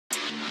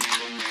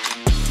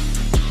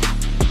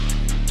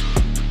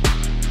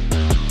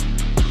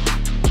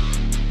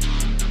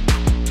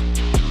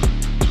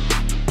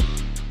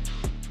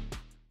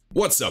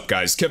What's up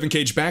guys,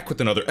 kevincage back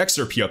with another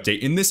XRP update.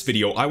 In this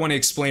video, I want to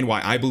explain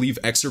why I believe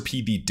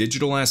XRP, the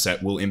digital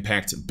asset, will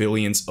impact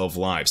billions of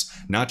lives.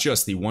 Not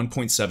just the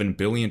 1.7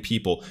 billion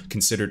people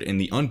considered in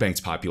the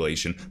unbanked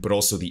population, but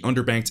also the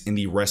underbanked and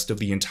the rest of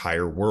the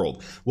entire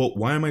world. Well,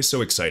 why am I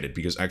so excited?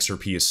 Because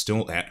XRP is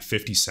still at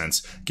 50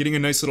 cents, getting a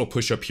nice little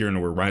push up here,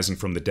 and we're rising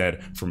from the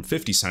dead from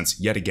 50 cents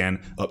yet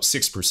again, up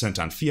 6%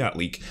 on Fiat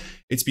Leak.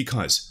 It's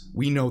because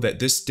we know that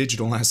this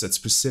digital asset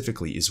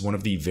specifically is one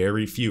of the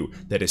very few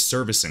that is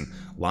servicing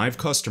live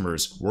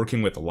customers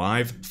working with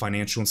live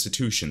financial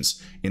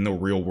institutions in the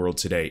real world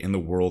today, in the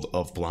world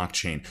of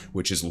blockchain,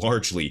 which is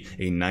largely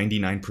a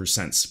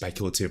 99%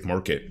 speculative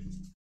market.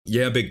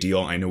 Yeah, big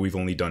deal. I know we've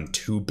only done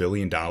 $2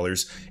 billion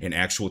in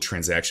actual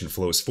transaction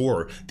flows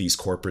for these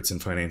corporates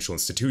and financial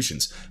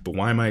institutions. But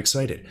why am I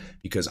excited?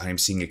 Because I am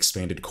seeing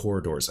expanded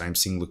corridors. I am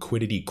seeing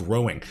liquidity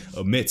growing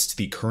amidst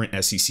the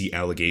current SEC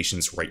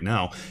allegations right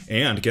now.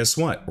 And guess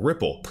what?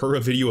 Ripple, per a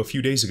video a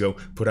few days ago,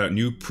 put out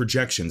new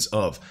projections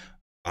of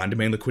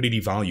on-demand liquidity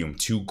volume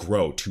to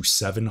grow to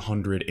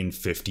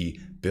 750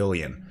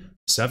 billion.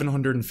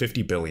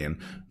 750 billion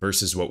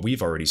versus what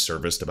we've already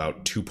serviced,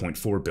 about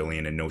 2.4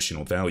 billion in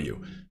notional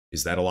value.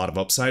 Is that a lot of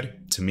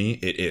upside? To me,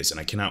 it is, and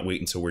I cannot wait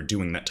until we're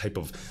doing that type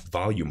of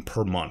volume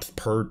per month,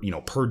 per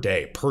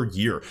day, per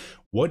year.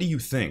 What do you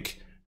think?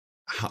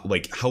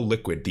 How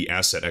liquid the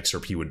asset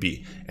XRP would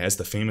be? As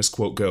the famous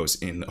quote goes,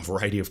 in a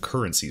variety of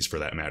currencies for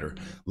that matter,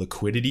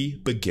 liquidity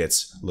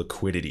begets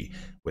liquidity.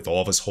 With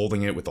all of us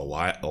holding it, with a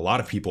lot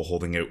of people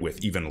holding it,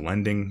 with even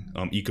lending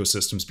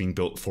ecosystems being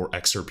built for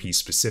XRP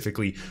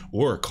specifically,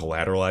 or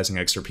collateralizing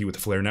XRP with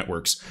the Flare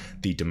networks,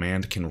 the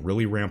demand can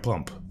really ramp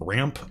up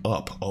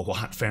a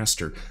lot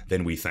faster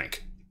than we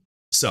think.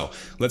 So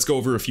let's go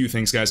over a few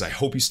things, guys. I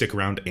hope you stick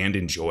around and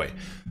enjoy.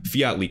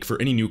 Fiat Leak,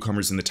 for any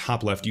newcomers in the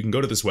top left, you can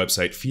go to this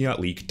website,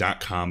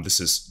 fiatleak.com.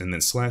 This is, and then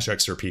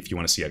 /XRP if you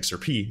want to see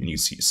XRP, and you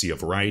see a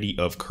variety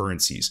of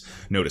currencies.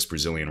 Notice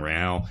Brazilian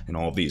real and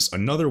all of these.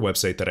 Another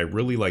website that I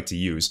really like to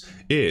use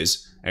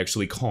is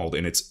actually called,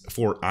 and it's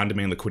for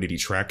on-demand liquidity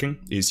tracking,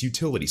 is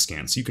Utility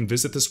Scan. So you can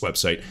visit this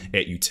website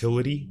at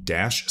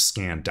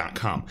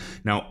utility-scan.com.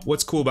 Now,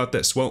 what's cool about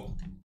this? Well,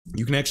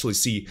 you can actually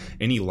see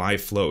any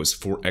live flows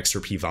for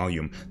XRP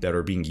volume that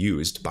are being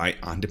used by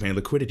on-demand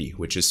liquidity,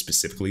 which is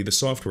specifically the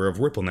software of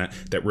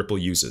RippleNet that Ripple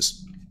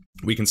uses.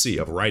 We can see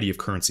a variety of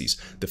currencies: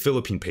 the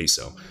Philippine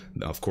peso,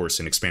 of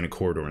course, an expanded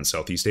corridor in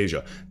Southeast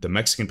Asia, the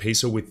Mexican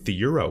peso with the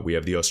euro, we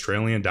have the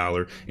Australian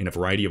dollar, and a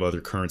variety of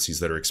other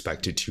currencies that are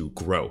expected to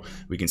grow.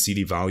 We can see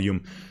the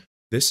volume.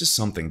 This is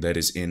something that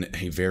is in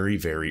a very,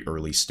 very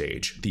early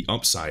stage. The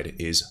upside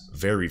is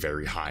very,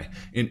 very high.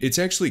 And it's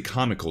actually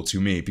comical to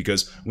me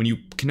because when you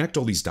connect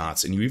all these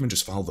dots and you even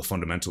just follow the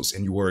fundamentals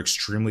and you are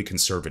extremely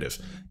conservative,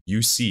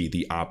 you see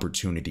the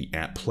opportunity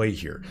at play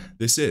here.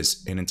 This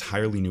is an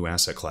entirely new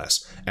asset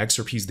class.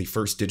 XRP is the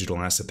first digital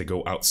asset to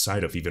go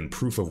outside of even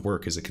proof of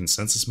work as a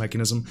consensus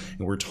mechanism.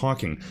 And we're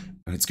talking,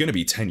 it's going to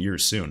be 10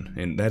 years soon.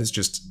 And that is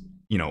just,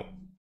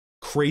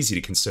 crazy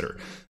to consider.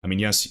 I mean,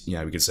 yes,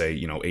 yeah, we could say,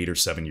 8 or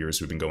 7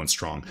 years we've been going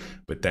strong,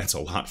 but that's a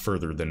lot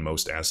further than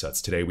most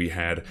assets. Today we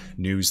had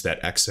news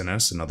that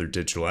XNS, another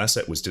digital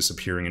asset, was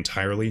disappearing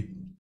entirely.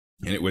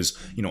 And it was,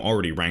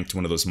 already ranked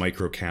one of those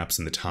micro caps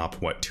in the top,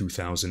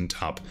 2,000,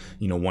 top,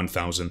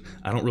 1,000.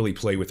 I don't really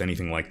play with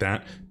anything like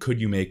that. Could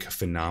you make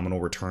phenomenal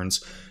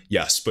returns?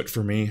 Yes, but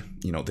for me,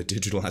 the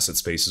digital asset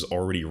space is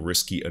already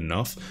risky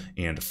enough.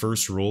 And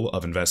first rule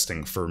of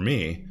investing for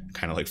me,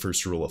 kind of like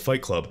first rule of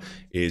Fight Club,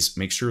 is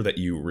make sure that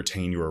you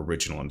retain your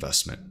original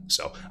investment.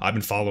 So I've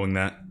been following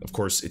that. Of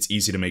course, it's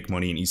easy to make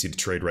money and easy to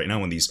trade right now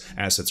when these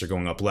assets are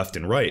going up left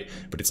and right,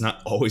 but it's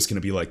not always going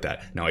to be like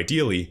that. Now,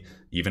 ideally,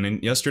 even in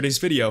yesterday's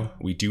video,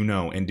 we do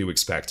know and do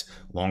expect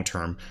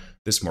long-term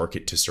this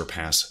market to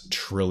surpass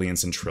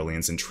trillions and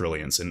trillions and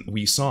trillions. And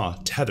we saw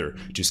Tether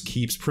just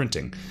keeps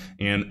printing.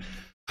 And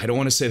I don't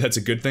want to say that's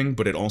a good thing,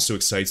 but it also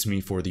excites me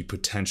for the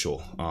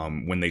potential.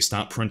 When they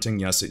stop printing,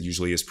 yes, it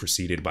usually is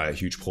preceded by a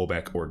huge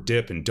pullback or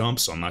dip and dump,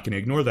 so I'm not going to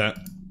ignore that.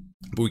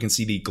 But we can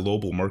see the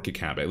global market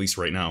cap, at least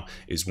right now,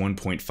 is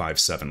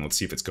 1.57. Let's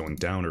see if it's going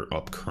down or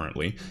up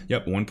currently.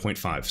 Yep,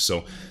 1.5.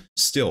 So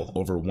still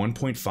over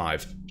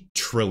 1.5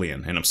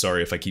 trillion, and I'm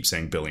sorry if I keep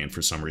saying billion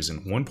for some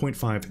reason,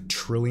 $1.5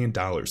 trillion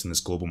in this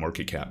global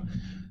market cap.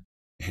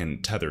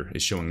 And Tether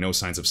is showing no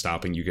signs of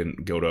stopping. You can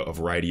go to a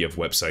variety of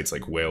websites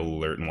like Whale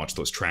Alert and watch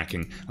those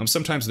tracking.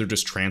 Sometimes they're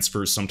just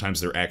transfers. Sometimes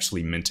they're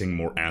actually minting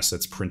more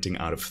assets, printing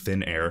out of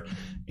thin air.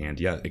 And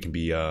yeah, it can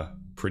be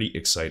pretty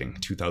exciting.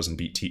 2,000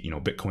 BT,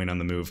 Bitcoin on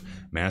the move,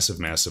 massive,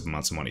 massive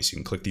amounts of money. So you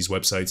can click these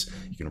websites,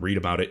 you can read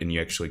about it, and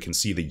you actually can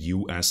see the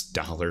US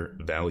dollar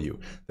value.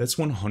 That's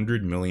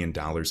 $100 million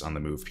on the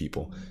move,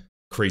 people.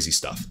 Crazy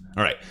stuff.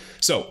 All right.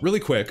 So really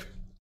quick,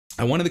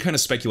 I wanted to kind of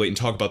speculate and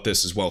talk about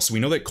this as well. So we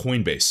know that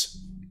Coinbase,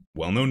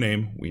 well-known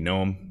name, we know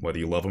them, whether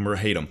you love them or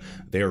hate them,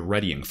 they are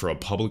readying for a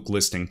public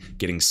listing,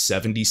 getting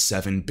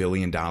 $77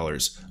 billion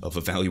of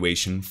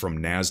evaluation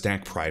from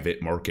NASDAQ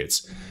private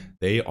markets.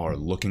 They are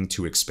looking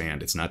to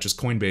expand. It's not just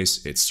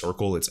Coinbase, it's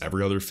Circle, it's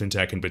every other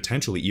fintech, and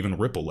potentially even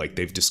Ripple, like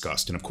they've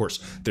discussed. And of course,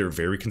 they're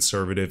very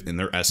conservative in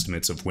their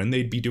estimates of when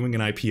they'd be doing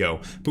an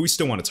IPO, but we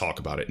still want to talk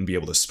about it and be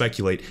able to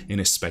speculate in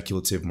a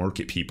speculative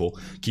market, people.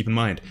 Keep in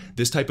mind,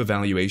 this type of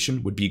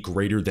valuation would be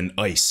greater than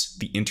ICE,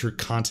 the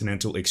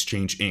Intercontinental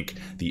Exchange Inc.,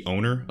 the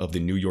owner of the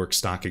New York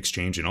Stock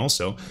Exchange, and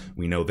also,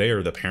 we know they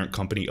are the parent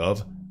company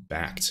of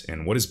Bakkt.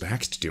 And what is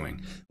Bakkt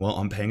doing? Well,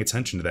 I'm paying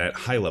attention to that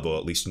high level,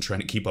 at least, and trying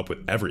to keep up with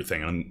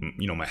everything. And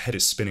my head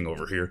is spinning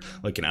over here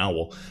like an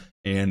owl.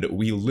 And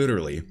we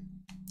literally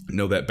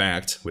know that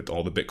Bakkt, with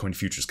all the Bitcoin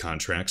futures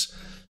contracts,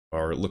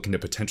 are looking to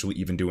potentially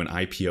even do an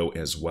IPO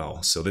as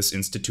well. So this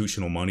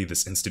institutional money,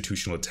 this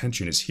institutional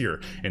attention is here.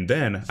 And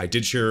then I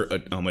did share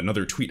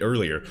another tweet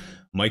earlier,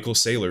 Michael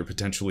Saylor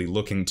potentially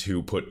looking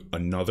to put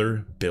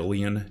another $1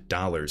 billion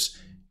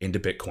into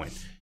Bitcoin.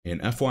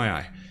 And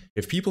FYI,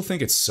 if people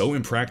think it's so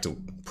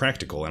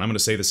impractical, and I'm going to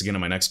say this again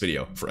in my next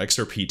video, for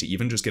XRP to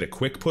even just get a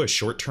quick push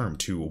short term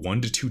to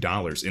 $1 to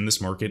 $2 in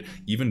this market,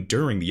 even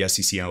during the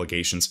SEC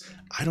allegations,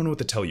 I don't know what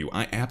to tell you.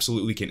 I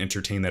absolutely can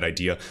entertain that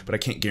idea, but I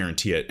can't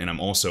guarantee it. And I'm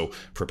also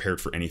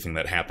prepared for anything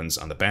that happens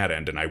on the bad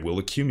end, and I will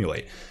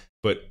accumulate.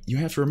 But you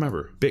have to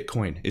remember,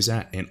 Bitcoin is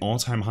at an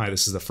all-time high.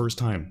 This is the first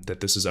time that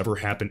this has ever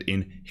happened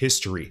in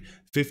history.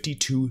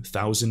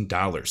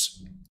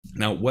 $52,000.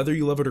 Now, whether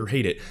you love it or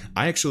hate it,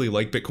 I actually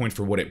like Bitcoin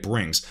for what it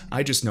brings.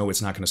 I just know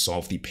it's not going to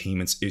solve the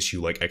payments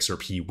issue like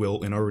XRP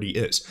will and already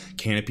is.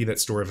 Can it be that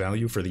store of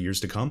value for the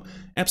years to come?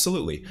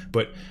 Absolutely.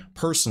 But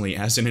personally,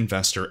 as an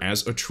investor,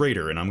 as a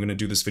trader, and I'm going to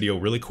do this video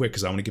really quick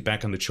because I want to get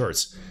back on the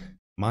charts,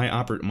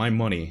 my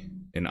money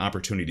and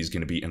opportunity is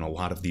going to be in a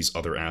lot of these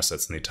other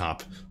assets in the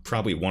top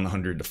probably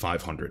 100 to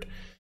 500.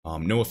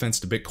 No offense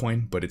to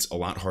Bitcoin, but it's a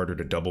lot harder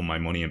to double my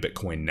money in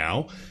Bitcoin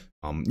now.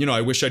 I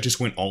wish I just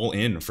went all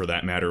in, for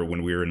that matter,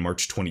 when we were in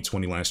March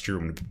 2020 last year,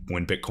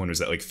 when Bitcoin was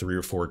at like 3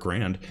 or 4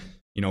 grand.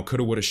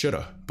 Coulda, woulda,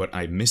 shoulda, but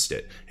I missed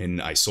it. And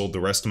I sold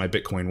the rest of my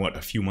Bitcoin,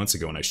 a few months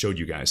ago, and I showed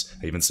you guys.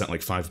 I even sent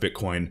like 5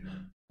 Bitcoin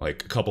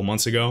like a couple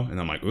months ago, and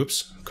I'm like,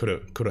 oops,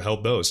 coulda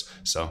held those.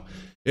 So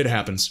it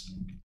happens.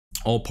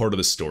 All part of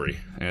the story,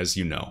 as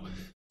you know.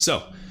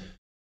 So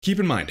keep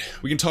in mind,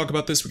 we can talk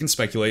about this, we can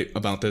speculate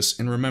about this,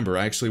 and remember,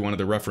 I actually wanted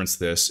to reference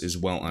this as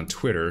well on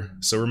Twitter.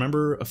 So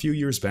remember, a few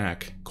years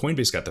back,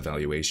 Coinbase got the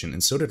valuation,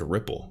 and so did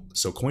Ripple.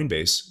 So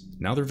Coinbase,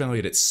 now they're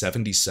valued at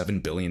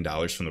 $77 billion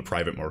from the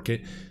private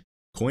market.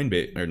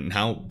 Coinbase, or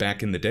now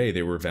back in the day,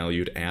 they were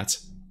valued at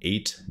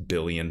 $8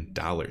 billion.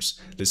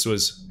 This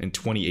was in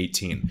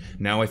 2018.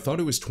 Now, I thought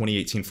it was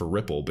 2018 for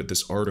Ripple, but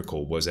this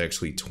article was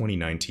actually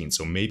 2019,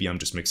 so maybe I'm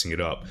just mixing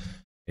it up.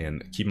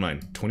 And keep in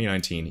mind,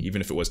 2019,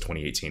 even if it was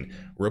 2018,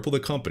 Ripple, the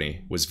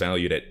company, was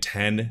valued at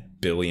 $10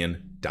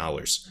 billion.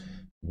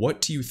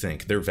 What do you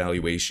think their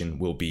valuation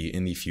will be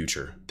in the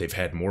future? They've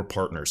had more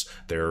partners.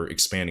 They're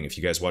expanding. If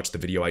you guys watched the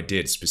video I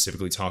did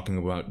specifically talking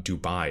about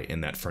Dubai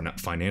in that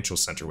financial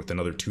center with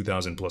another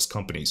 2,000 plus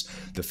companies,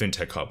 the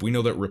FinTech Hub, we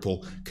know that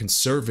Ripple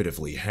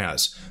conservatively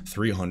has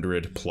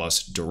 300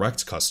 plus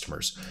direct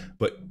customers.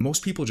 But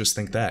most people just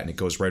think that, and it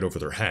goes right over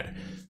their head.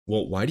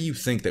 Well, why do you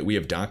think that we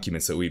have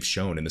documents that we've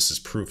shown, and this is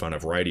proof on a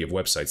variety of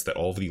websites, that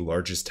all of the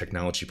largest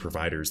technology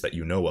providers that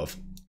you know of,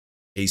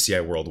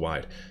 ACI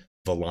Worldwide,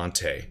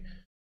 Volante,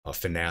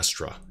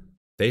 Finastra,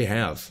 they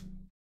have,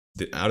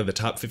 out of the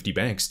top 50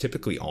 banks,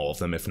 typically all of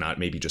them, if not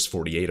maybe just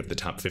 48 of the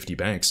top 50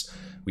 banks,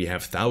 we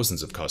have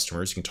thousands of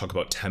customers. You can talk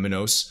about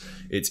Temenos.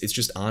 It's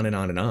just on and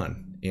on and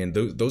on. And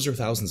those are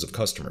thousands of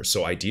customers.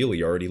 So ideally,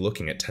 you're already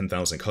looking at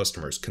 10,000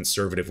 customers,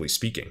 conservatively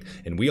speaking.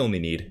 And we only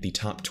need the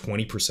top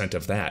 20%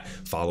 of that,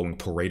 following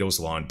Pareto's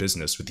law in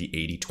business with the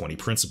 80-20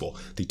 principle.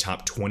 The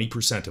top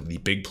 20% of the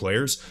big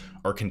players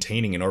are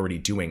containing and already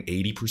doing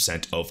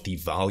 80% of the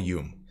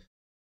volume.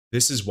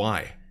 This is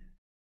why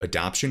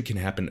adoption can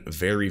happen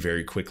very,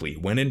 very quickly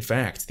when, in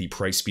fact, the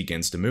price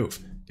begins to move.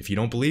 If you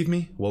don't believe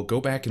me, well,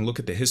 go back and look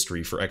at the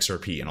history for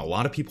XRP. And a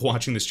lot of people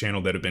watching this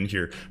channel that have been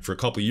here for a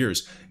couple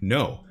years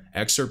know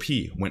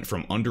XRP went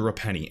from under a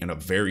penny in a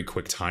very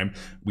quick time.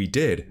 We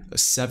did a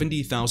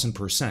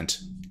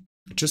 70,000%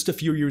 just a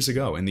few years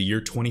ago in the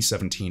year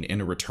 2017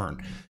 in a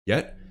return.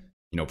 Yet,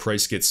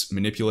 price gets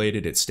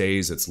manipulated, it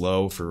stays, it's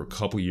low for a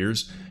couple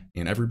years,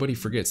 and everybody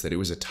forgets that it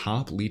was a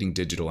top leading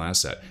digital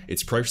asset.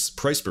 Its price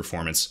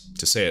performance,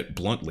 to say it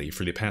bluntly,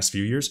 for the past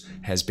few years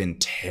has been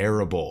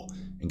terrible.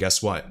 And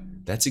guess what?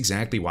 That's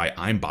exactly why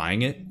I'm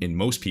buying it, and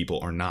most people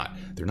are not.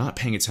 They're not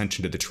paying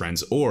attention to the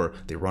trends, or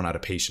they run out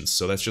of patience.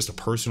 So that's just a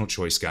personal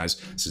choice, guys.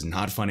 This is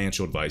not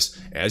financial advice.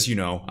 As you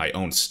know, I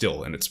own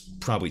still, and it's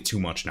probably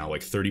too much now,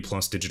 like 30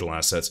 plus digital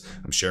assets.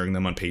 I'm sharing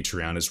them on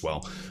Patreon as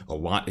well. A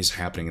lot is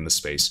happening in the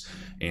space.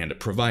 And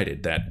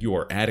provided that you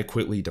are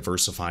adequately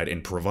diversified,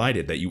 and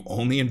provided that you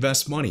only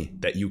invest money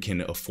that you can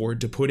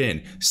afford to put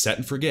in, set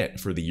and forget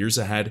for the years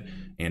ahead,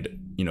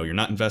 and you're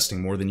not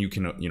investing more than you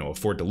can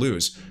afford to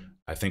lose,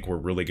 I think we're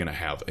really going to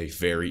have a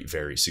very,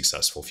 very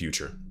successful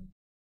future.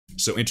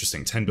 So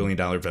interesting, $10 billion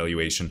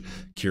valuation.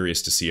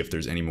 Curious to see if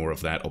there's any more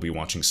of that. I'll be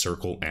watching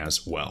Circle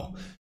as well.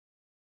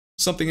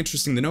 Something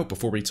interesting to note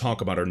before we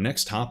talk about our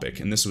next topic,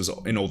 and this was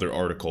an older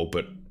article,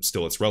 but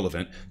still it's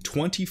relevant,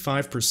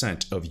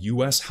 25% of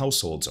US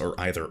households are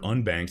either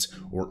unbanked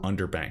or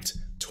underbanked.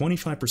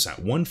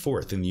 25%,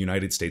 1/4 in the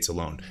United States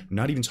alone. We're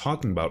not even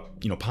talking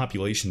about,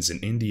 populations in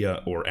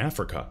India or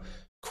Africa.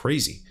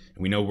 Crazy.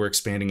 We know we're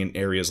expanding in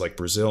areas like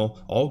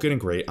Brazil, all good and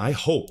great. I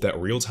hope that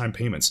real-time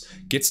payments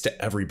gets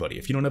to everybody.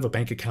 If you don't have a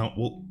bank account,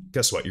 well,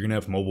 guess what? You're going to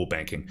have mobile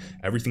banking.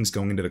 Everything's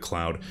going into the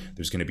cloud.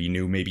 There's going to be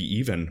new, maybe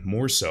even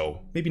more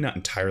so, maybe not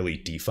entirely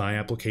DeFi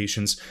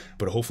applications,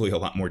 but hopefully a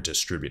lot more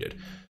distributed.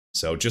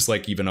 So just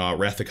like even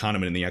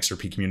𝘓𝘓𝘂𝘓𝘓 in the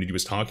XRP community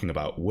was talking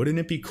about, wouldn't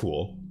it be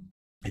cool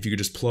if you could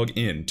just plug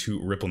in to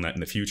RippleNet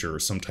in the future or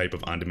some type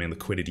of on-demand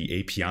liquidity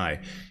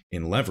API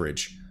and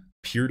leverage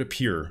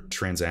peer-to-peer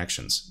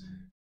transactions?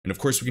 And of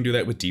course, we can do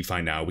that with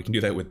DeFi now. We can do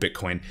that with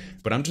Bitcoin.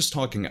 But I'm just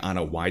talking on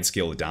a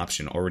wide-scale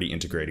adoption, already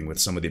integrating with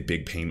some of the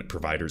big payment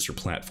providers or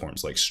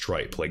platforms like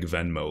Stripe, like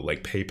Venmo,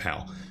 like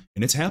PayPal.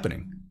 And it's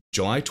happening.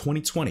 July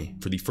 2020,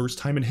 for the first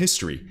time in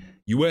history,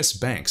 U.S.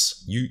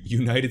 banks,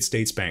 United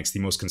States banks, the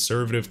most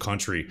conservative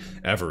country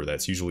ever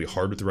that's usually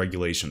hard with the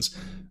regulations,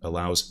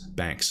 allows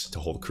banks to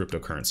hold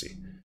cryptocurrency.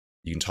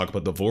 You can talk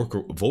about the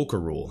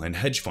Volcker rule and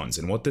hedge funds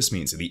and what this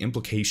means and the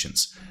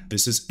implications.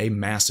 This is a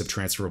massive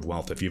transfer of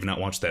wealth. If you've not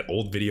watched that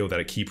old video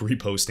that I keep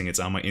reposting, it's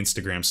on my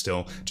Instagram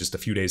still, just a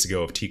few days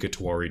ago, of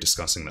𝘧𝘰𝘰𝘭𝘴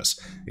discussing this.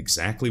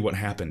 Exactly what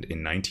happened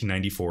in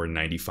 1994 and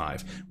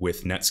 95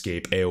 with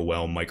Netscape,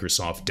 AOL,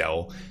 Microsoft,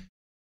 Dell.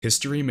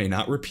 History may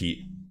not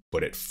repeat,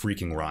 but it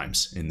freaking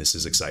rhymes, and this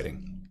is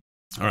exciting.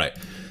 All right,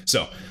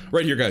 so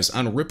right here, guys,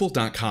 on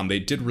Ripple.com, they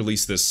did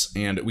release this,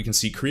 and we can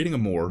see creating a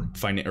more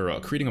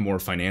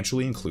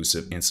financially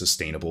inclusive and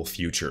sustainable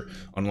future,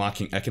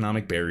 unlocking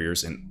economic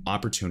barriers and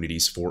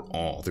opportunities for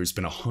all. There's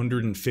been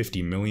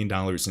 $150 million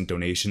in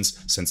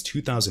donations since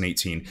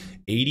 2018,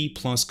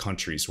 80+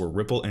 countries where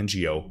Ripple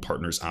NGO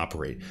partners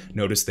operate.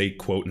 Notice they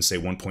quote and say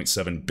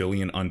 1.7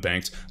 billion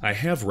unbanked. I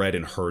have read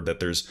and heard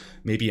that there's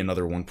maybe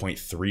another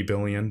 1.3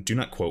 billion. Do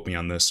not quote me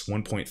on this.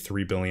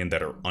 1.3 billion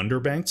that are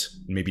underbanked,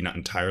 maybe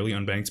not entirely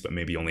unbanked, but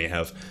maybe only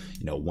have,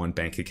 one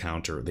bank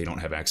account, or they don't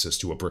have access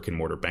to a brick and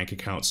mortar bank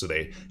account, so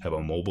they have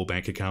a mobile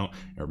bank account,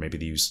 or maybe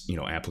they use,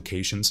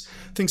 applications,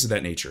 things of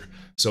that nature.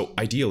 So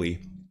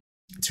ideally,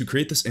 to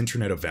create this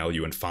internet of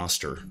value and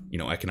foster,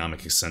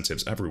 economic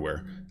incentives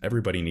everywhere,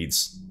 everybody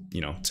needs,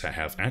 to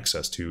have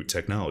access to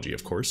technology,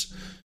 of course.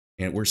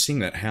 And we're seeing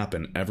that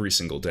happen every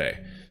single day.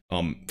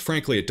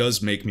 Frankly, it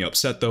does make me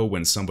upset, though,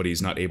 when somebody's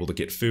not able to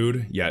get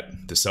food,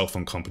 yet the cell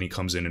phone company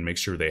comes in and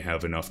makes sure they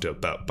have enough to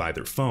buy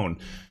their phone.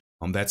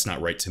 That's not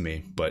right to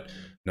me, but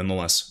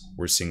nonetheless,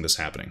 we're seeing this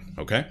happening,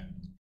 okay?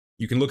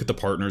 You can look at the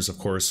partners, of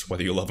course,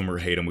 whether you love them or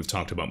hate them. We've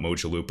talked about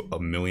MojoLoop a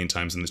million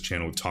times in this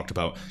channel. We've talked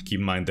about, keep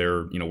in mind,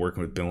 they're,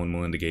 working with Bill and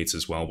Melinda Gates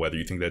as well, whether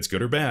you think that's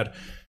good or bad.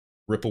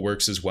 Ripple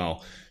works as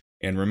well.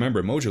 And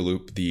remember,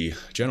 MojoLoop, the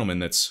gentleman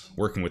that's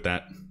working with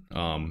that,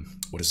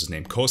 what is his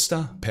name?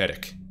 Costa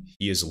Peric.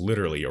 He is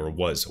literally, or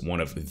was,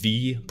 one of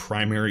the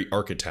primary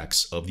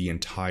architects of the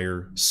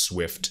entire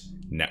Swift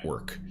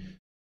network.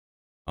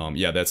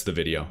 Yeah, that's the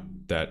video.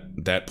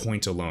 That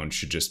point alone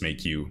should just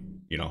make you,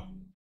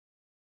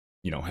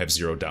 have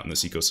zero doubt in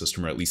this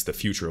ecosystem, or at least the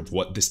future of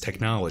what this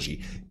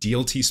technology,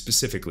 DLT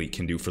specifically,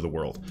 can do for the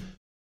world.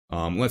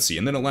 Let's see,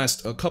 and then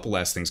a couple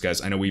last things, guys.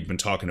 I know we've been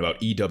talking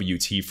about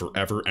EWT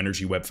forever,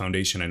 Energy Web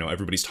Foundation. I know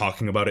everybody's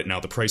talking about it now.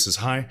 The price is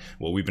high.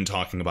 Well, we've been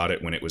talking about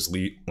it when it was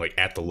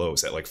at the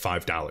lows at like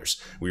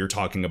 $5. We were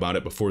talking about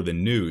it before the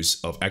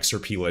news of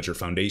XRP Ledger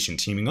Foundation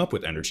teaming up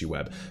with Energy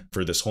Web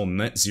for this whole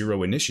net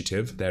zero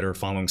initiative that are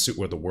following suit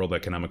with the World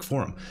Economic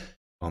Forum.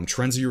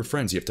 Trends are your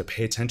friends. You have to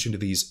pay attention to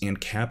these and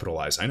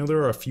capitalize. I know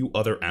there are a few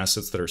other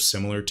assets that are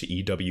similar to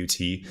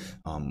EWT,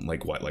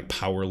 like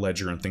Power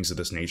Ledger and things of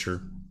this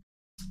nature.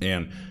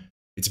 And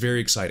it's very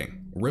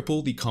exciting.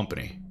 Ripple, the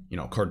company,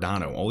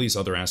 Cardano, all these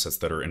other assets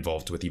that are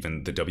involved with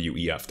even the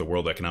WEF, the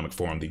World Economic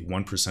Forum, the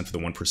 1% for the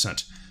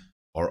 1%,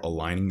 are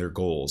aligning their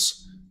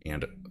goals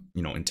and,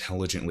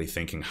 intelligently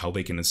thinking how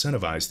they can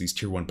incentivize these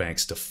tier 1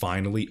 banks to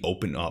finally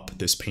open up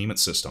this payment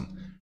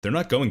system. They're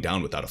not going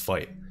down without a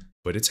fight,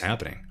 but it's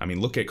happening. I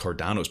mean, look at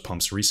Cardano's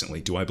pumps recently.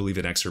 Do I believe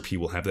that XRP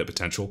will have that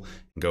potential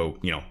and go,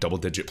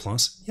 double-digit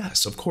plus?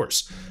 Yes, of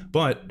course.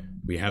 But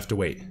we have to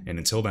wait. And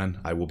until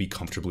then, I will be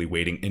comfortably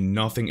waiting, and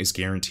nothing is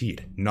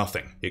guaranteed.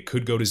 Nothing. It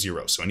could go to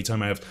zero. So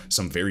anytime I have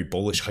some very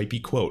bullish,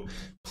 hypey quote,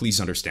 please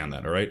understand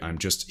that, all right? I'm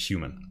just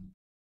human.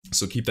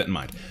 So keep that in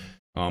mind.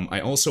 I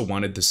also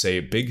wanted to say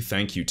a big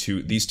thank you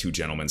to these two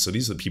gentlemen. So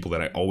these are the people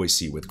that I always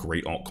see with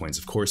great altcoins.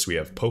 Of course, we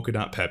have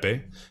Polkadot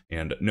Pepe,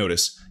 and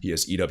notice he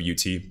has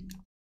EWT.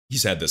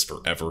 He's had this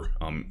forever.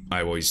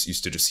 I always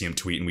used to just see him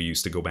tweet, and we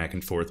used to go back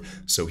and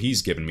forth. So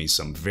he's given me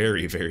some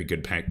very, very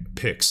good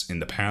picks in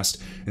the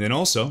past. And then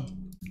also,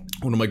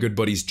 one of my good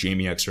buddies,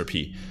 Jamie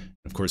XRP.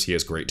 Of course, he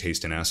has great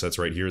taste in assets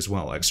right here as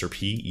well.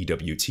 XRP,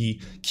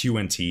 EWT,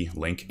 QNT,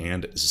 Link,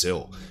 and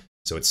ZIL.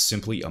 So it's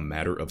simply a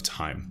matter of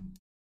time.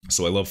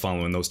 So I love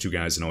following those two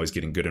guys and always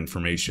getting good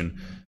information.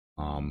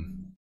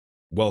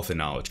 Wealth and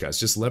knowledge, guys.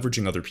 Just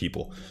leveraging other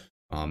people.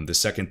 The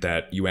second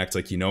that you act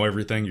like you know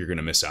everything, you're going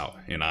to miss out.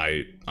 And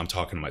I'm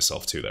talking to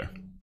myself too there.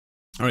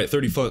 All right,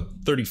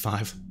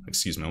 35,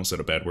 excuse me, I almost said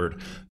a bad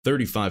word.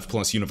 35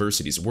 plus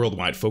universities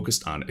worldwide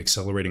focused on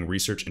accelerating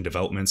research and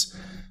developments,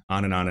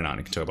 on and on and on.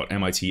 You can talk about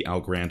MIT,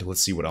 Algorand.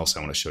 Let's see what else I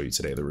want to show you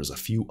today. There was a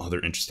few other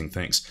interesting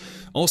things.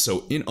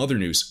 Also, in other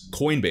news,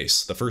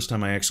 Coinbase. The first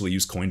time I actually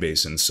used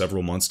Coinbase in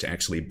several months to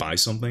actually buy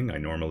something. I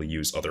normally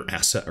use other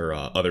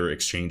other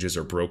exchanges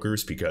or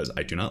brokers because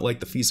I do not like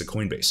the fees of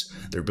Coinbase.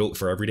 They're built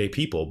for everyday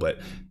people, but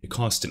it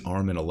costs an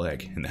arm and a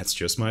leg, and that's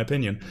just my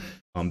opinion.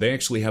 They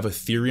actually have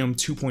Ethereum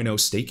 2.0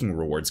 staking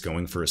rewards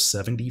going for a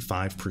 75%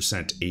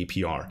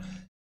 APR.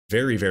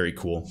 Very, very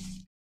cool.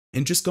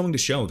 And just going to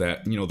show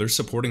that, you know, they're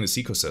supporting this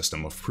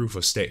ecosystem of proof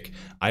of stake.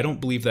 I don't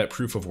believe that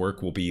proof of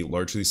work will be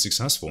largely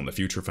successful in the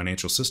future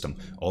financial system.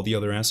 All the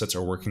other assets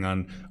are working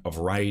on a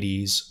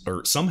varieties,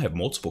 or some have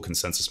multiple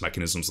consensus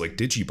mechanisms like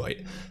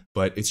DigiByte.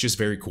 But it's just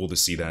very cool to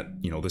see that,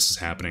 you know, this is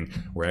happening.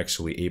 We're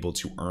actually able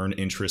to earn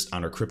interest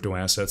on our crypto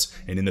assets.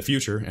 And in the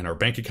future, in our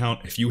bank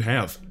account, if you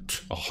have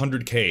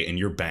 100K in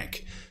your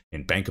bank,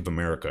 in Bank of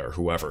America or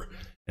whoever,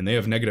 and they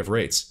have negative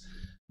rates,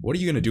 what are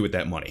you going to do with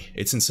that money?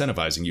 It's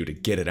incentivizing you to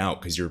get it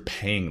out because you're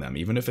paying them,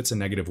 even if it's a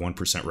negative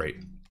 1% rate.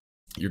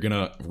 You're going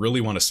to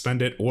really want to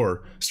spend it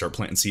or start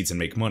planting seeds and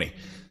make money.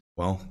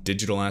 Well,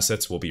 digital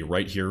assets will be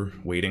right here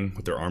waiting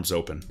with their arms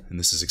open, and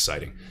this is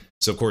exciting.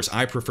 So, of course,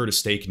 I prefer to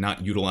stake,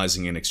 not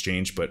utilizing an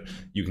exchange, but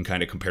you can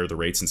kind of compare the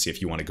rates and see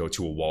if you want to go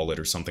to a wallet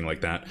or something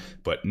like that.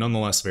 But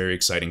nonetheless, very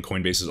exciting.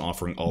 Coinbase is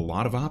offering a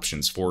lot of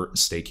options for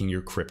staking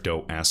your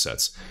crypto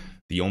assets.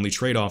 The only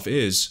trade-off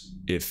is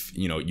if,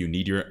 you know, you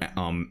need your,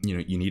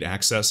 you need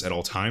access at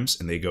all times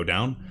and they go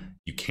down,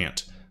 you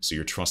can't. So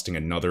you're trusting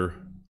another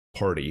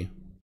party,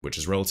 which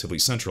is relatively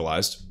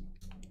centralized.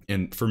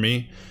 And for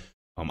me,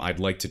 I'd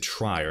like to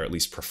try, or at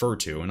least prefer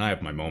to, and I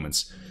have my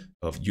moments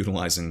of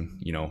utilizing,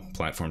 you know,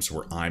 platforms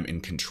where I'm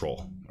in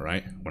control, all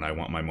right? When I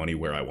want my money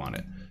where I want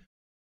it.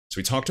 So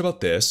we talked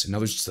about this, and now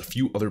there's just a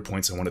few other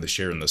points I wanted to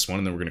share in this one,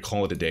 and then we're going to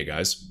call it a day,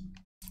 guys.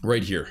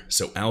 Right here.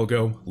 So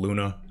Algo,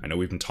 Luna, I know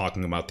we've been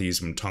talking about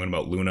these. We've been talking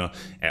about Luna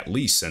at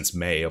least since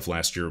May of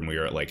last year when we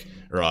were at like,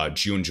 or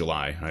June,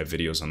 July. I have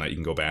videos on that. You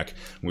can go back.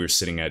 We were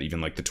sitting at even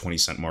like the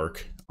 20-cent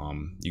mark.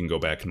 You can go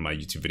back in my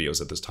YouTube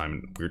videos at this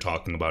time. We were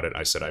talking about it.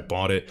 I said I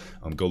bought it.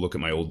 Go look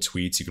at my old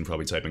tweets. You can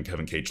probably type in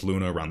kevincage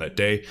Luna around that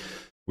day.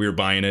 We were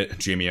buying it.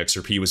 Jamie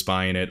XRP was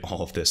buying it.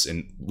 All of this.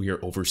 And we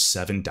are over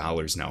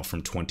 $7 now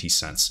from 20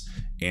 cents.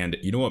 And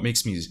you know what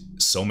makes me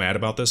so mad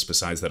about this,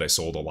 besides that I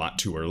sold a lot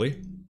too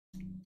early?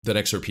 That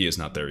XRP is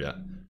not there yet.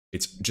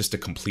 It's just a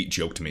complete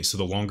joke to me. So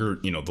the longer,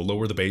 you know, the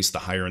lower the base, the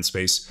higher in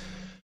space.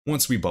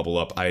 Once we bubble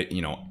up, I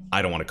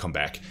don't want to come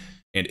back.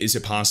 And is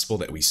it possible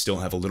that we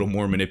still have a little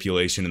more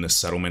manipulation and the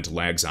settlement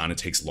lags on? It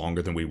takes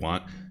longer than we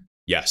want.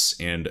 Yes,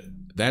 and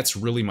that's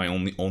really my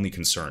only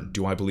concern.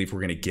 Do I believe we're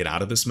going to get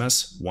out of this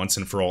mess once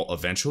and for all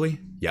eventually?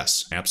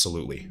 Yes,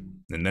 absolutely.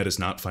 And that is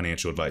not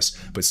financial advice.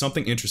 But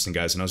something interesting,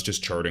 guys, and I was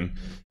just charting,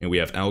 and we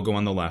have Algo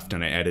on the left,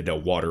 and I added a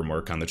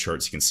watermark on the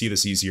chart so you can see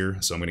this easier.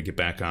 So I'm going to get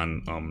back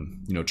on,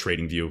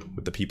 Trading View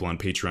with the people on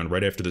Patreon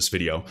right after this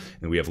video.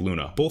 And we have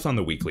Luna, both on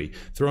the weekly,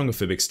 throwing a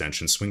fib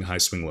extension, swing high,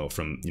 swing low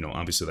from,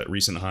 obviously that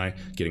recent high,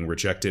 getting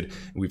rejected.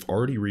 And we've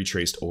already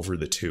retraced over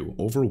the two,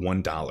 over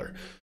 $1.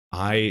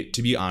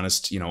 To be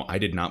honest, I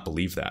did not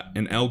believe that.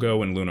 And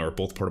Algo and Luna are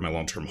both part of my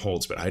long-term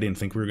holds, but I didn't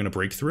think we were going to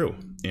break through.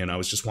 And I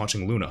was just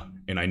watching Luna,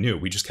 and I knew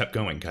we just kept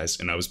going,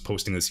 guys. And I was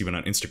posting this even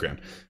on Instagram.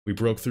 We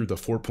broke through the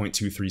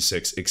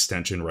 4.236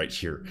 extension right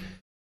here.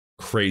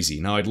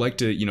 Crazy. Now, I'd like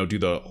to, do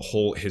the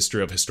whole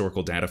history of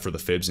historical data for the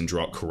fibs and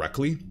draw it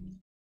correctly.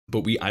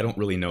 But I don't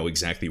really know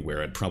exactly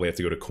where. I'd probably have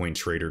to go to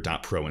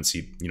cointrader.pro and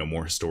see,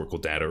 more historical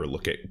data or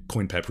look at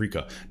Coin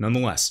Paprika.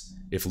 Nonetheless,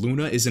 if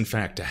Luna is in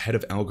fact ahead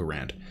of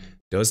Algorand,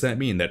 does that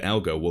mean that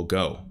Algo will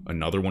go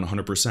another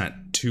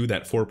 100% to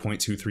that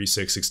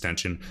 4.236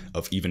 extension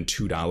of even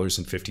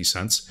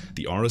 $2.50?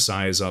 The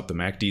RSI is up, the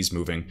MACD is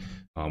moving.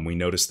 We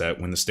noticed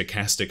that when the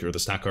stochastic or the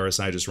stock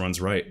RSI just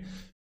runs right,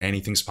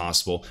 anything's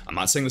possible. I'm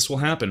not saying this will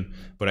happen,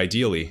 but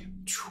ideally,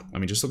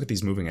 just look at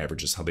these moving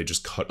averages, how they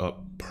just cut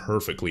up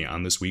perfectly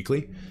on this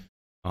weekly.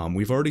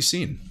 We've already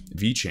seen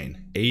VeChain,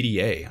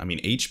 ADA,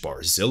 HBAR,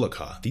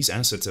 Zilliqa. These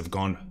assets have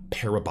gone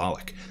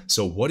parabolic.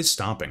 So what is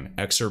stopping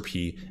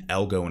XRP,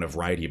 Algo, and a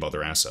variety of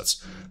other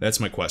assets?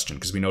 That's my question,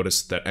 because we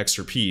noticed that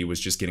XRP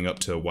was just getting up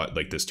to what,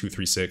 like this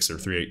 236 or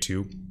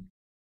 382?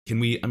 Can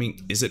we,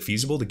 is it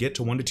feasible to get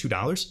to $1 to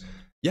 $2?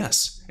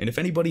 Yes, and if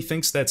anybody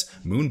thinks that's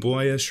moon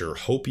boyish or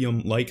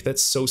hopium-like,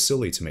 that's so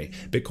silly to me.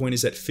 Bitcoin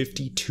is at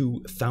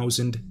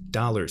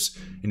 $52,000,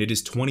 and it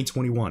is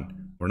 2021.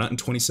 We're not in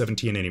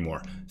 2017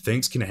 anymore.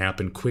 Things can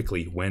happen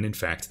quickly when, in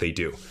fact, they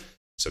do.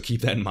 So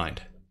keep that in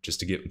mind, just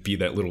to be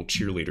that little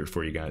cheerleader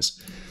for you guys.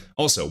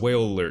 Also,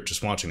 whale alert,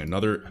 just watching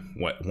another,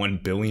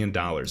 $1 billion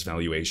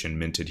valuation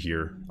minted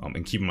here.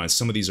 And keep in mind,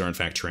 some of these are in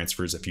fact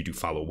transfers if you do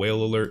follow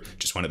whale alert.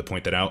 Just wanted to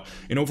point that out.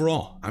 And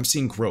overall, I'm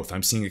seeing growth.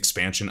 I'm seeing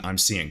expansion. I'm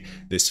seeing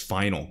this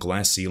final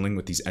glass ceiling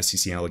with these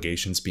SEC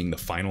allegations being the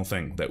final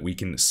thing that we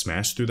can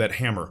smash through that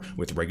hammer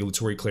with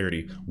regulatory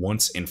clarity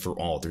once and for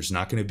all. There's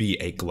not going to be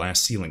a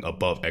glass ceiling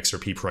above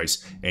XRP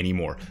price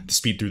anymore. To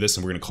speed through this,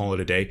 and we're going to call it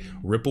a day,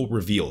 Ripple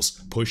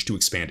reveals push to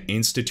expand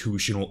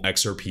institutional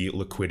XRP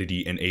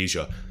liquidity in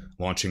Asia,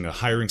 launching a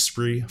hiring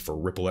spree for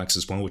RippleX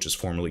as well, which is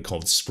formerly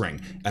called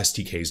Spring,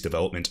 STK's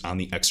development on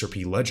the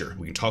XRP ledger.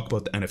 We can talk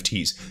about the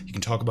NFTs. You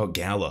can talk about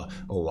Gala.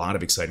 A lot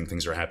of exciting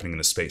things are happening in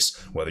the space,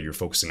 whether you're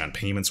focusing on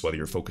payments, whether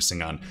you're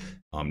focusing on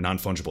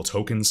non-fungible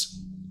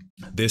tokens.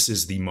 This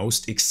is the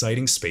most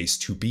exciting space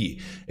to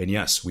be. And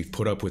yes, we've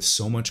put up with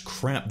so much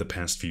crap the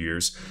past few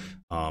years.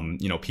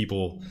 You know,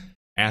 people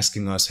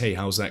asking us, hey,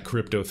 how's that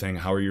crypto thing?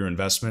 How are your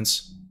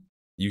investments?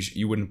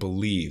 You wouldn't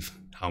believe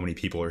how many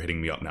people are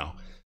hitting me up now.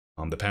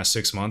 The past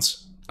 6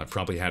 months, I've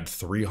probably had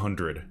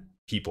 300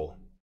 people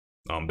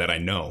that I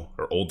know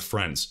are old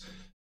friends,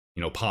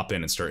 you know, pop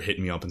in and start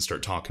hitting me up and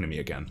start talking to me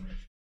again.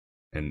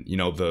 And, you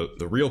know,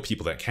 the real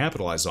people that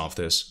capitalize off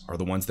this are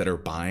the ones that are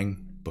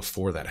buying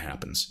before that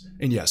happens.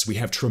 And yes, we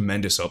have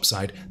tremendous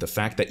upside. The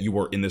fact that you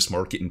are in this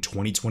market in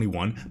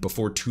 2021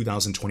 before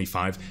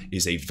 2025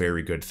 is a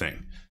very good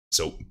thing.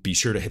 So be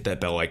sure to hit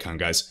that bell icon,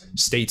 guys.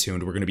 Stay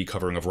tuned. We're going to be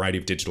covering a variety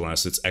of digital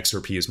assets.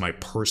 XRP is my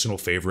personal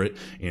favorite,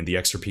 and the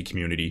XRP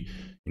community,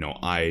 you know,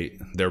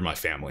 they're my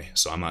family,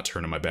 so I'm not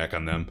turning my back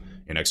on them.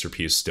 And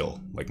XRP is still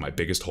like my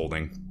biggest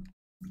holding,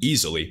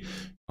 easily.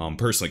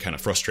 Personally, kind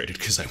of frustrated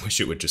because I wish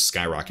it would just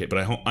skyrocket, but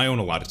I own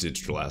a lot of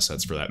digital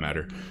assets for that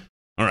matter.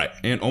 All right,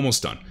 and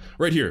almost done.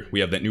 Right here,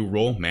 we have that new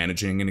role,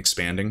 managing and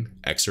expanding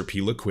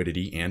XRP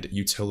liquidity and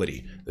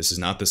utility. This is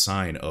not the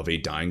sign of a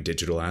dying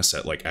digital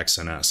asset like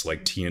XNS,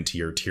 like TNT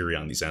or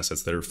Ethereum, these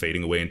assets that are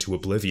fading away into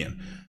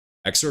oblivion.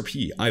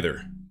 XRP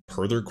either,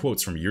 per their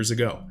quotes from years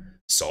ago,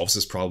 solves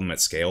this problem at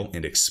scale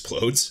and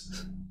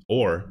explodes,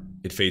 or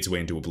it fades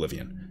away into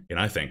oblivion. And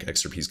I think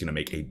XRP is going to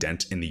make a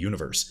dent in the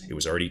universe. It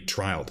was already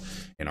trialed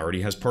and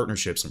already has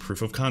partnerships and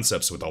proof of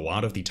concepts with a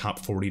lot of the top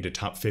 40 to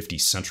top 50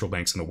 central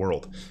banks in the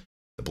world.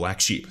 The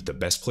black sheep, the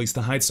best place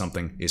to hide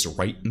something, is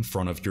right in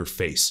front of your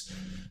face.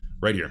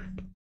 Right here.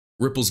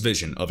 Ripple's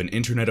vision of an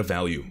internet of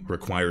value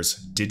requires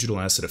digital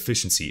asset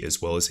efficiency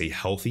as well as a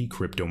healthy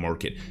crypto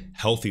market,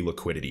 healthy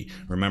liquidity.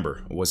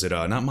 Remember, was it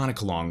not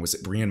Monica Long, was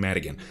it Brianne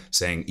Madigan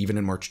saying even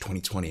in March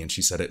 2020, and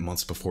she said it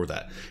months before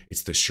that,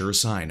 it's the sure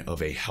sign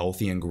of a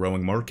healthy and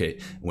growing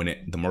market when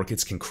the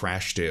markets can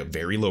crash to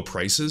very low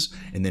prices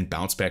and then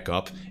bounce back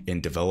up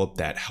and develop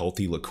that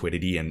healthy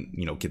liquidity and,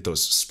 you know, get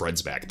those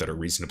spreads back that are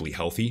reasonably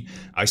healthy.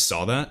 I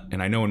saw that,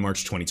 and I know in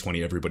March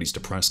 2020 everybody's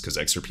depressed because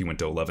XRP went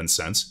to 11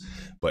 cents,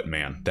 but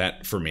man, that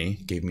for me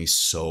gave me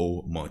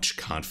so much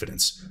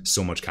confidence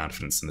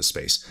in the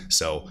space.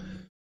 So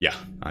yeah,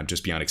 I'm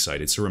just beyond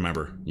excited. So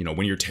remember, you know,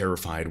 when you're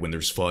terrified, when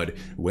there's FUD,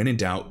 when in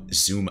doubt,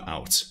 zoom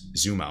out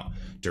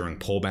during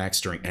pullbacks,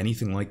 during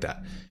anything like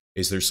that.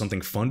 Is there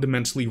something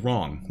fundamentally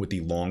wrong with the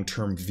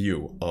long-term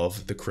view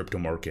of the crypto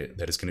market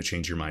that is going to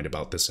change your mind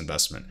about this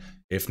investment?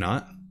 If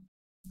not,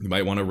 you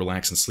might want to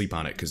relax and sleep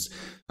on it, because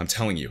I'm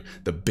telling you,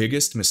 the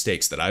biggest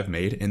mistakes that I've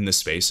made in this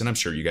space, and I'm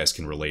sure you guys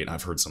can relate,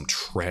 I've heard some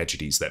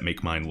tragedies that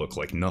make mine look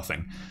like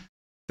nothing.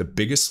 The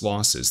biggest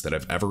losses that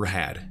I've ever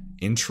had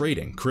in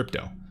trading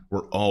crypto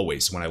were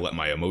always when I let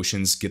my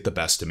emotions get the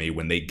best of me,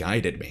 when they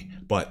guided me.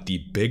 But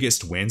the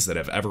biggest wins that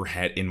I've ever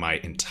had in my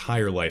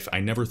entire life,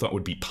 I never thought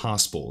would be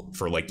possible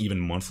for like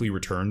even monthly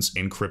returns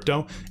in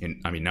crypto.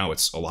 And I mean, now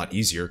it's a lot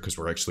easier because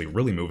we're actually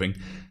really moving.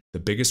 The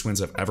biggest wins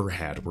I've ever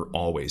had were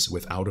always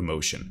without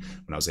emotion,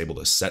 when I was able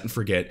to set and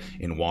forget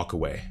and walk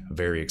away.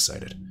 Very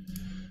excited.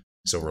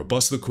 So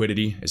robust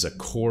liquidity is a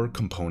core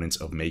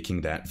component of making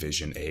that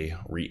vision a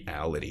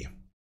reality.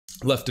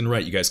 Left and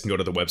right, you guys can go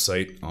to the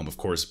website, of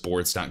course,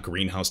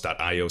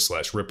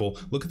 boards.greenhouse.io/Ripple.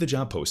 Look at the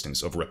job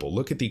postings of Ripple.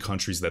 Look at the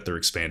countries that they're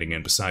expanding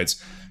in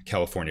besides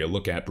California.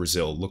 Look at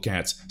Brazil. Look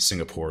at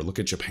Singapore. Look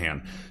at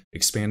Japan.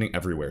 Expanding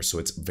everywhere. So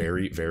it's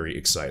very, very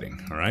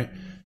exciting. All right.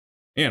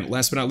 And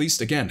last but not least,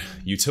 again,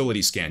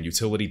 utility scan,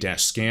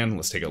 utility-scan.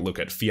 Let's take a look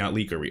at Fiat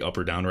Leak. Are we up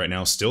or down right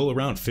now? Still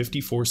around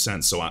 54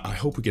 cents. So I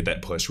hope we get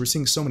that push. We're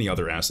seeing so many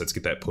other assets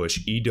get that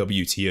push.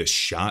 EWT is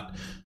shot.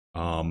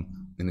 And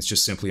it's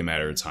just simply a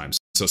matter of time.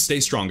 So stay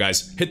strong,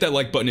 guys. Hit that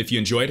like button if you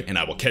enjoyed, and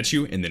I will catch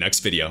you in the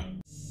next video.